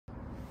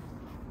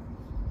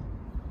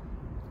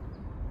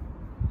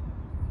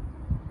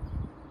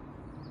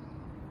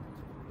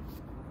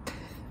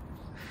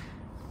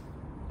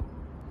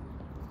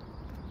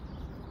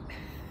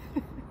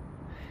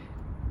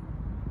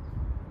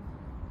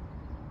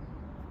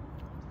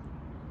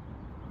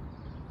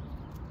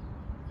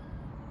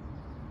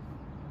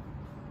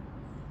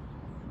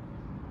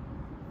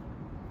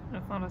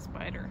not a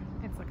spider.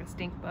 It's like a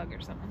stink bug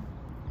or something.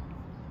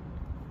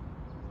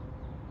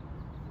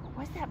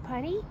 What's that,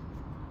 Puddy?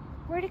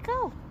 Where'd it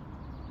go?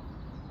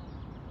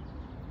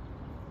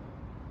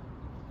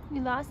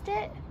 You lost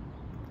it?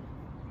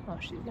 Oh,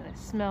 she's gonna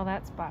smell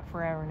that spot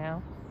forever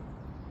now.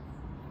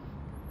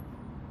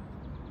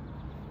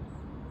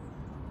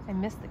 I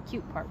missed the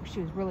cute part where she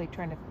was really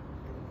trying to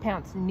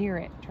pounce near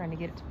it, trying to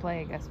get it to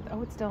play, I guess.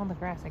 Oh, it's still on the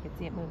grass. I can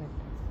see it moving.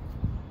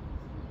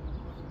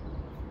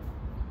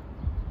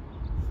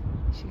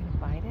 Is she gonna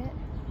bite it?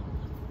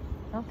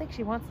 I don't think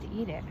she wants to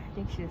eat it. I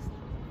think she just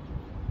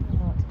doesn't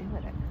know what to do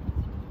with it.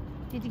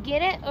 Did you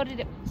get it? Oh, did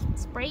it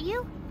spray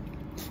you?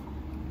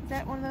 Is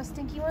that one of those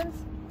stinky ones?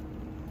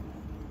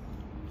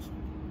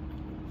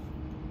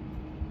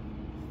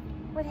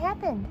 What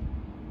happened?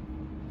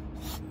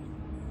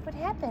 What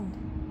happened?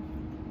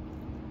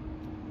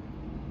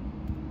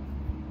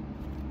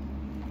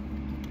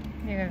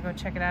 You're gonna go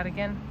check it out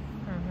again?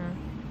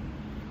 Mm-hmm.